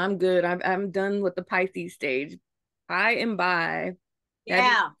 oh no, I'm good. I'm done with the Pisces stage. I am by. That didn't,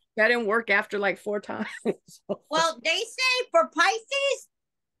 Yeah. that didn't work after like 4 times. Well, they say for Pisces,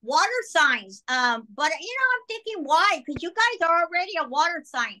 water signs. But I'm thinking why? Because you guys are already a water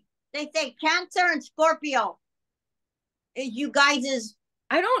sign. They say Cancer and Scorpio. You guys is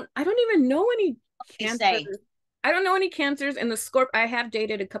I don't even know any they say. cancers. I don't know any cancers and the I have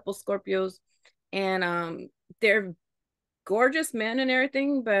dated a couple Scorpios and they're gorgeous men and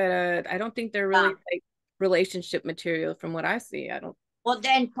everything, but I don't think they're really Yeah. like relationship material from what I see. I don't. Well,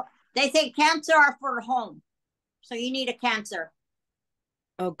 then they say Cancer are for home, so you need a Cancer.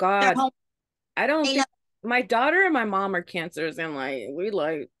 Oh They're God, home. I don't They think love, my daughter and my mom are cancers and like we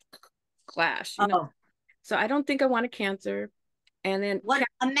like clash. oh, So I don't think I want a cancer. And then what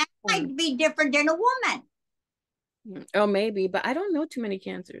a man Capricorn. might be different than a woman. Oh, maybe, but I don't know too many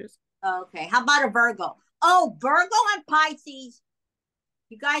cancers. Okay, how about a Virgo? Oh, Virgo and Pisces.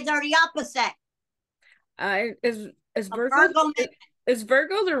 You guys are the opposite. I is A Virgo Virgo man. is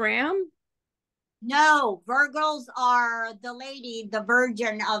Virgo the ram? No, Virgos are the lady, the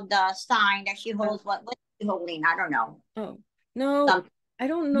virgin of the sign that she Oh, holds. What's she holding? I don't know. oh no, Some, I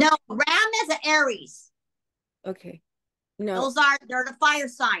don't know. no, Ram is an Aries. Okay, no. They're the fire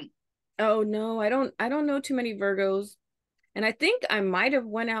sign. Oh no, I don't know too many Virgos. And I think I might have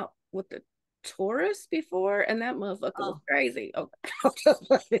went out with the Taurus before, and that motherfucker was Oh, crazy.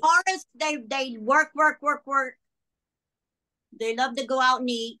 Okay. Taurus, they work, work, work, work. They love to go out and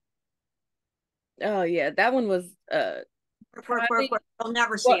eat. Oh yeah, that one was Work, work, work, probably work. You'll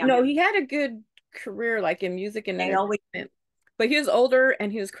never see well, them. no, he had a good career like in music and They always. entertainment, but he was older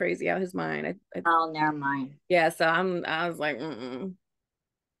and he was crazy out of his mind. Oh, never mind. Yeah, so I was like, mm-mm.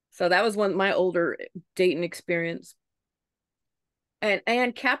 So that was one my older dating experience.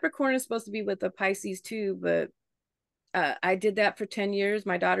 And Capricorn is supposed to be with the Pisces too, but I did that for 10 years,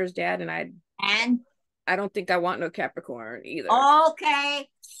 my daughter's dad, and And I don't think I want no Capricorn either. okay,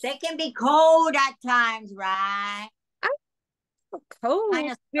 they can be cold at times, right? I'm Kind cold.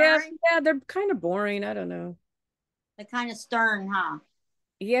 of Yeah, stern. yeah, they're kind of boring. I don't know. They're kind of stern, huh?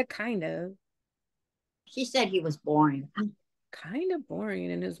 Yeah, kind of. She said he was boring. Kind of boring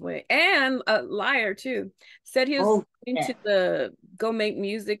in his way. And a liar too. Said he was Oh, going yeah. to the go make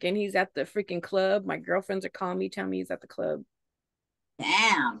music and he's at the freaking club. My girlfriends are calling me, telling me he's at the club.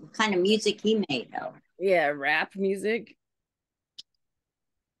 Damn. What kind of music he made, though? Yeah, rap music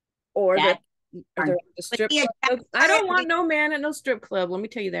or the That or the, darn. the Was strip he a club. I don't want January? no man at no strip club. Let me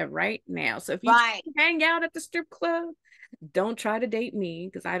tell you that right now. So if you Right. hang out at the strip club, don't try to date me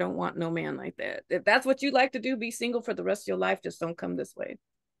because I don't want no man like that. If that's what you like to do, be single for the rest of your life. Just don't come this way.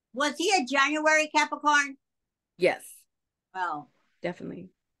 Was he a January Capricorn? Yes, Well, definitely.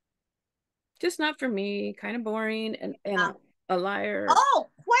 Just not for me. Kind of boring and uh, a liar. oh,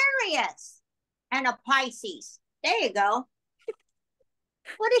 Aquarius and a Pisces. There you go.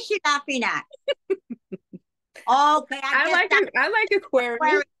 What is she laughing at? Okay, I guess that I like Aquarius.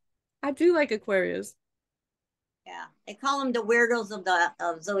 Aquarius. I do like Aquarius. Yeah, they call them the weirdos of the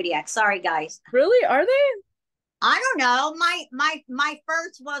of zodiac. Sorry, guys. Really? Are they? I don't know. My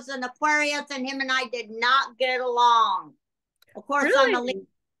first was an Aquarius, and him and I did not get along. Of course, on the Really?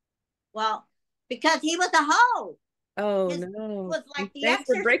 well, because he was a hoe. Oh His no. was like The Thanks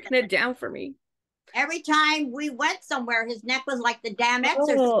for Exorcist. breaking it down for me. Every time we went somewhere, his neck was like the damn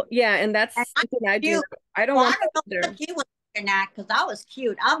exorcist. Oh, yeah, and that's And I something I do. cute. I don't Well, want I that don't know either. what you was looking at because I was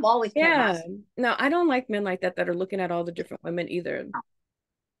cute. I've always kept Yeah. myself. No, I don't like men like that are looking at all the different women either.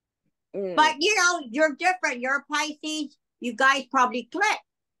 Mm. But you know, you're different. You're a Pisces. You guys probably click.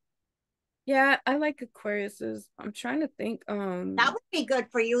 Yeah, I like Aquariuses. I'm trying to think. That would be good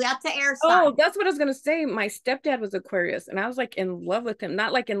for you. That's an air Oh, sign. that's what I was gonna say. My stepdad was Aquarius, and I was like in love with him.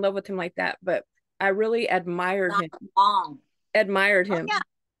 Not like in love with him like that, but I really admired Not him. long. Admired Oh him. yeah,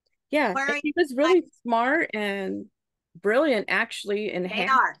 Yeah, and Aquarius. he was really smart and brilliant, actually, and They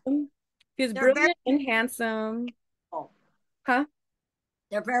are. handsome. He was They're very brilliant and handsome. cool. Huh?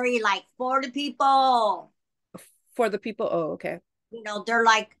 They're very like for the people. For the people. Oh, okay. You know,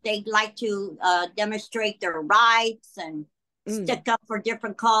 they like to demonstrate their rights and Mm, stick up for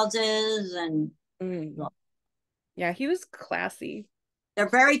different causes, and mm. Yeah, he was classy. they're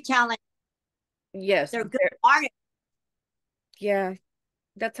very talented. Yes. They're good artists. Yeah,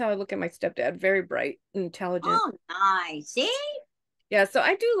 that's how I look at my stepdad. Very bright, intelligent. Oh, nice. See, Yeah, so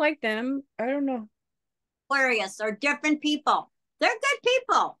I do like them. I don't know. Aquarius are different people. They're good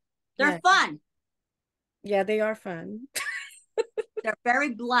people. They're Yeah, fun. yeah, they are fun. They're very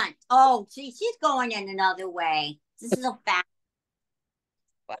blunt. Oh, see, she's going in another way. This is a fact.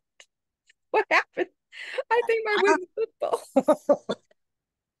 What? What happened? I think my I wig don't is football.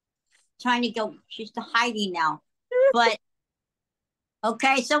 trying to go. She's hiding now. But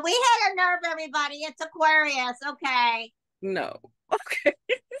okay, so we hit a nerve, everybody. It's Aquarius. Okay. No. Okay.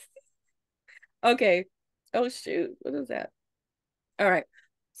 Okay. Oh shoot. What is that? All right.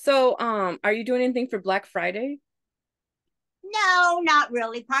 So, are you doing anything for Black Friday? No, not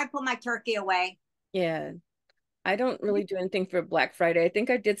really. Probably put my turkey away. Yeah, I don't really do anything for Black Friday. I think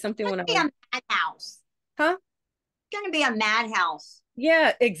I did something It's when I gonna was, be a madhouse. huh? It's gonna be a madhouse.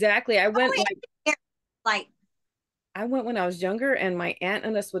 Yeah, exactly. Oh, like, I went when I was younger, and my aunt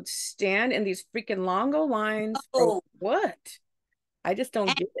and us would stand in these freaking longo lines for oh, what? I just don't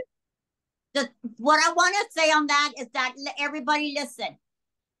and get it. the what I want to say on that is that everybody listen.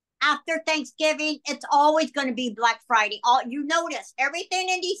 After Thanksgiving, it's always going to be Black Friday. All you notice, everything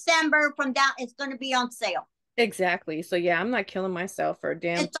in December from down is going to be on sale. Exactly. So yeah, I'm not killing myself for a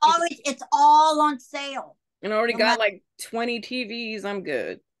damn It's all on sale. and I already No got matter, like 20 TVs. I'm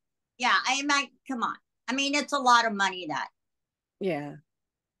good. yeah, I might come on. I mean, it's a lot of money that. Yeah.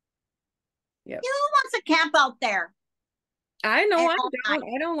 Yep. You know, who wants to camp out there I know and I all night?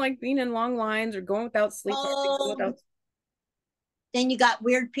 don't. I don't like being in long lines or going without sleep. Oh, Without... then you got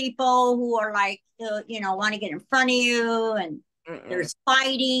weird people who are like, want to get in front of you, and Mm-mm. there's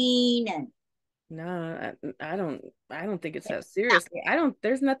fighting, and No, I don't think it's that serious. I don't.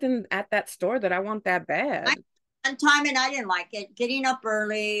 There's nothing at that store that I want that I bad. one time and I didn't like it. Getting up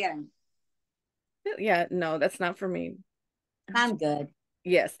early, and Yeah, no, that's not for me. I'm good.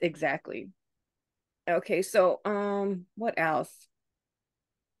 Yes, exactly. Okay, so what else?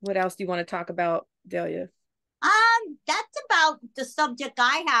 What else do you want to talk about, Delia? That's about the subject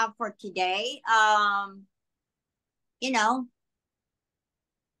I have for today. You know,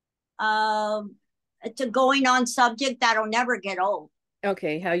 it's a going on subject that'll never get old.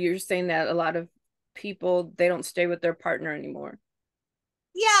 Okay, how you're saying that a lot of people they don't stay with their partner anymore.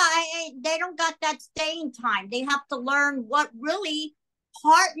 Yeah, they don't got that staying time. They have to learn what really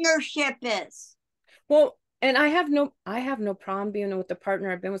partnership is. Well, and I have no problem being with a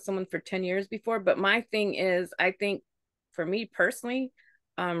partner. I've been with someone for 10 years before, but my thing is I think for me personally,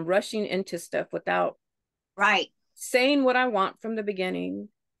 rushing into stuff without Right. saying what I want from the beginning,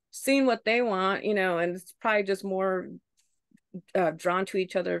 seeing what they want, and it's probably just more drawn to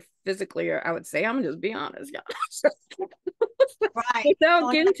each other physically, or I would say, I'm gonna just be honest, yeah. Right. Without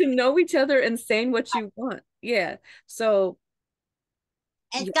So getting to know each other and saying what you want. Yeah. So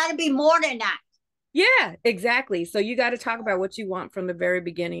it's yeah, got to be more than that. yeah, exactly. So you got to talk about what you want from the very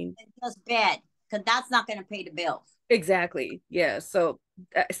beginning. Than just bed, because that's not going to pay the bills. Exactly. Yeah. So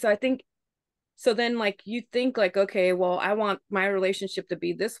I think so then like you think like, okay, well, I want my relationship to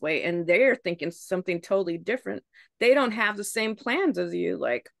be this way, and they're thinking something totally different. They don't have the same plans as you.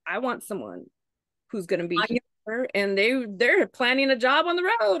 Like, I want someone who's going to be On your, here, and they're planning a job on the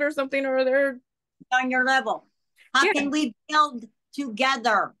road or something, or they're on your level. How yeah, can we build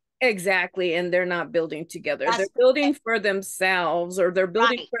together? exactly, and they're not building together. They're That's building for themselves, or they're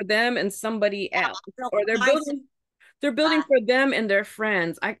building right. for them and somebody else, Real or nice. they're building Uh, for them and their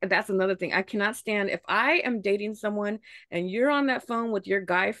friends. That's another thing. I cannot stand if I am dating someone and you're on that phone with your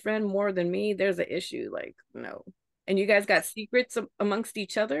guy friend more than me, there's an issue. Like, no. And you guys got secrets amongst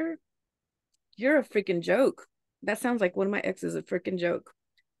each other. You're a freaking joke. That sounds like one of my exes, a freaking joke.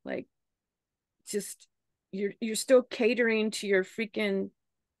 Like, just you're still catering to your freaking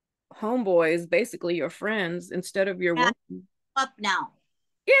homeboys, basically your friends, instead of your Yeah, woman. up now.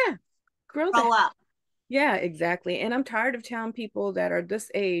 Yeah, grow the Grow up. yeah, exactly. And I'm tired of telling people that are this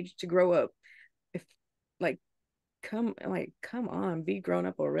age to grow up. If like come on, be grown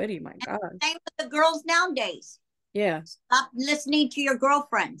up already. My And God. same with the girls nowadays. Yeah. Stop listening to your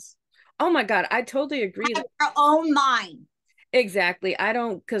girlfriends. Oh my God, I totally agree. Have your own mind. Exactly. I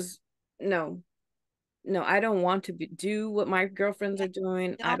don't because no, no, I don't want to do what my girlfriends are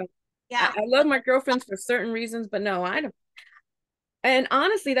doing. You I know? don't Yeah. I love my girlfriends for certain reasons, but no, I don't. And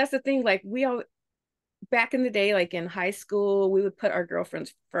honestly, that's the thing. Like we all back in the day, like in high school, we would put our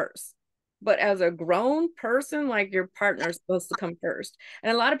girlfriends first. But as a grown person, like your partner is supposed to come first.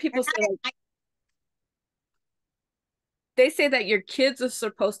 And a lot of people say like they say that your kids are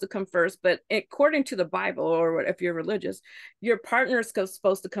supposed to come first, but according to the Bible, or if you're religious, your partner is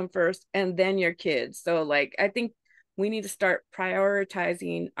supposed to come first and then your kids. So like I think we need to start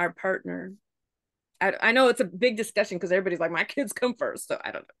prioritizing our partner. I know it's a big discussion because everybody's like, my kids come first. So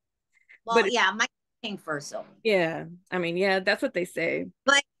I don't know. Well, But yeah, my came first, so. yeah, I mean, yeah, that's what they say.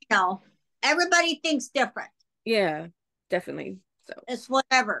 But everybody thinks different. Yeah, definitely. So, It's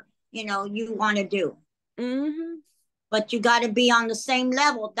whatever you want to do. hmm But you got to be on the same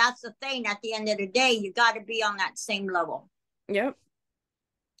level. That's the thing. At the end of the day, you got to be on that same level. Yep,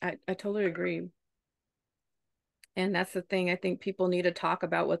 I totally agree. And that's the thing. I think people need to talk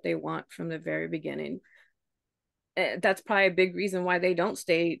about what they want from the very beginning. That's probably a big reason why they don't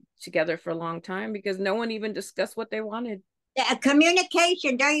stay together for a long time because no one even discussed what they wanted.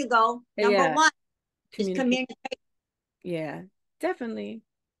 Communication. There you go. Number Yeah, one is communicate. communication. Yeah, definitely.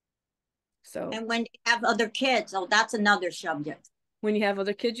 So, And when they have other kids, oh, that's another subject. when you have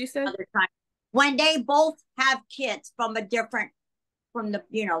other kids, you said? Other time. When they both have kids from the different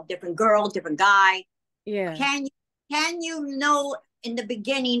girl, different guy, Yeah. can you know in the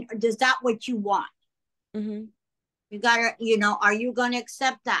beginning, is that what you want? hmm You gotta, are you gonna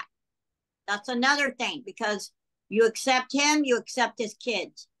accept that? That's another thing because you accept him, you accept his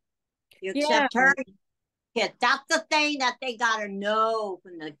kids, you Yeah. accept her kids. That's the thing that they gotta know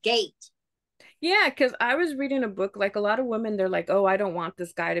from the gate. Yeah, because I was reading a book, like a lot of women, they're like, oh, I don't want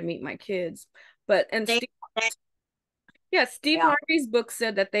this guy to meet my kids. But, and They, Steve, yeah, Steve yeah, Harvey's book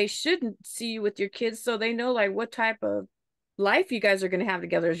said that they shouldn't see you with your kids so they know like what type of life you guys are going to have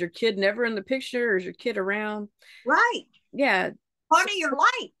together. Is your kid never in the picture or is your kid around? right. Yeah. Part So, of your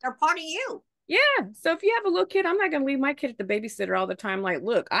life. They're part of you. yeah. So if you have a little kid, I'm not going to leave my kid at the babysitter all the time. Like,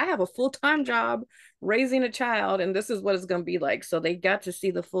 look, I have a full-time job raising a child, and this is what it's going to be like. So they got to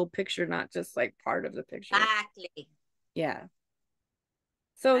see the full picture, not just like part of the picture. Exactly. Yeah.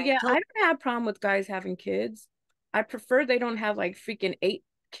 So I yeah, I told don't have a problem with guys having kids. I prefer they don't have like freaking 8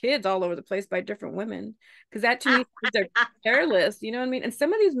 kids all over the place by different women because that to me they're careless. You know what I mean? And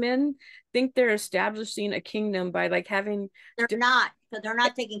some of these men think they're establishing a kingdom by like having. they're not because they're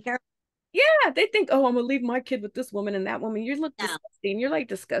not taking care of Yeah, they think, oh, I'm gonna leave my kid with this woman and that woman. You look them. disgusting. You're like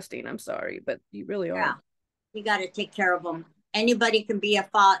disgusting. I'm sorry, but you really are. Yeah, you got to take care of them. Anybody can be a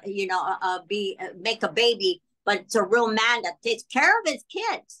father, be make a baby, but it's a real man that takes care of his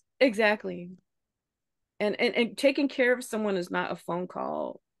kids. Exactly. And taking care of someone is not a phone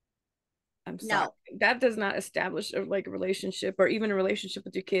call. I'm sorry. No, That does not establish like a relationship or even a relationship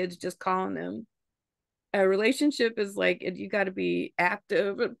with your kids, just calling them. A relationship is like you got to be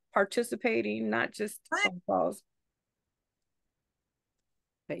active, participating, not just right? phone calls.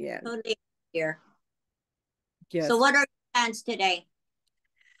 But yeah, Totally here. So, yes. what are your plans today?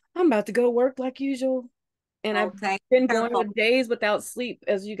 I'm about to go work like usual. And I've Okay, been going careful. with days without sleep,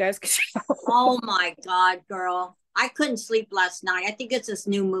 as you guys can tell. Oh my God, girl, I couldn't sleep last night. I think it's this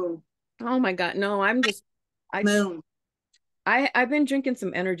new moon. Oh my God. No, I Moon. I've been drinking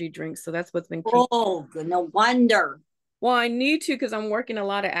some energy drinks, so that's what's been keeping. Oh, good. No wonder. Well, I need to because I'm working a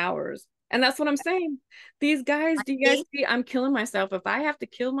lot of hours. And that's what I'm saying. These guys, I do you guys think see? I'm killing myself. If I have to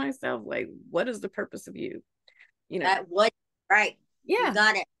kill myself, like, what is the purpose of you? You know, that would right. You yeah,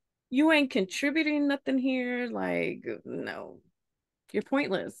 got it. you ain't contributing nothing here. Like, no, you're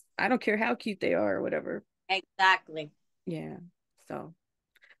pointless. I don't care how cute they are or whatever. Exactly. Yeah. So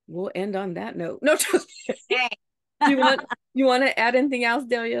we'll end on that note. No, just Hey. you want you want to add anything else,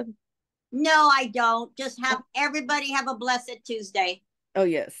 Delia? No, I don't. Just have everybody have a blessed Tuesday. Oh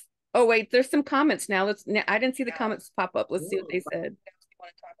yes. Oh wait, there's some comments now. I didn't see the comments pop up. Let's see what they said.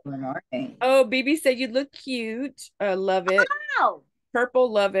 What are they? Oh, BB said you look cute. Love it. Oh,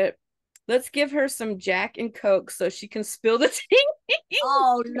 Purple, love it. Let's give her some Jack and Coke so she can spill the tea.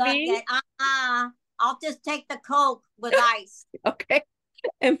 oh, look Me? at I'll just take the Coke with ice. Okay.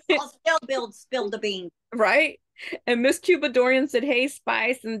 And I'll still build spill the beans. right. And Miss Cuba Dorian said, "Hey,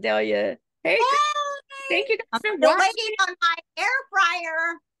 Spice and Delia. Hey, thank Hey, you I'm guys for still watching." waiting on my air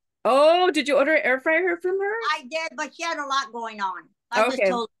fryer. Oh, did you order an air fryer from her? I did, but she had a lot going on. I just Okay.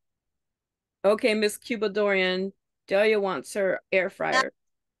 told Okay, Miss Cuba Dorian. Delia wants her air her, fryer.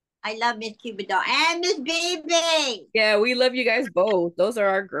 I love Miss Cupido and Miss Baby. Yeah, we love you guys both. Those are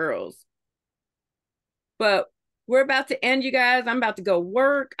our girls. But we're about to end, you guys. I'm about to go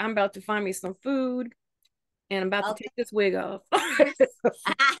work. I'm about to find me some food, and I'm about to Okay. take this wig off.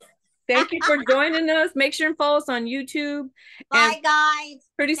 Thank you for joining us. Make sure and follow us on YouTube. And Bye, guys.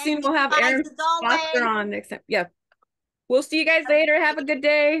 pretty Thank soon you we'll have guys Aaron as Foster always. on next time. Yeah. We'll see you guys later. Have a good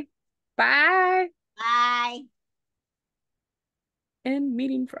day. Bye. Bye. End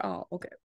meeting for all. Okay.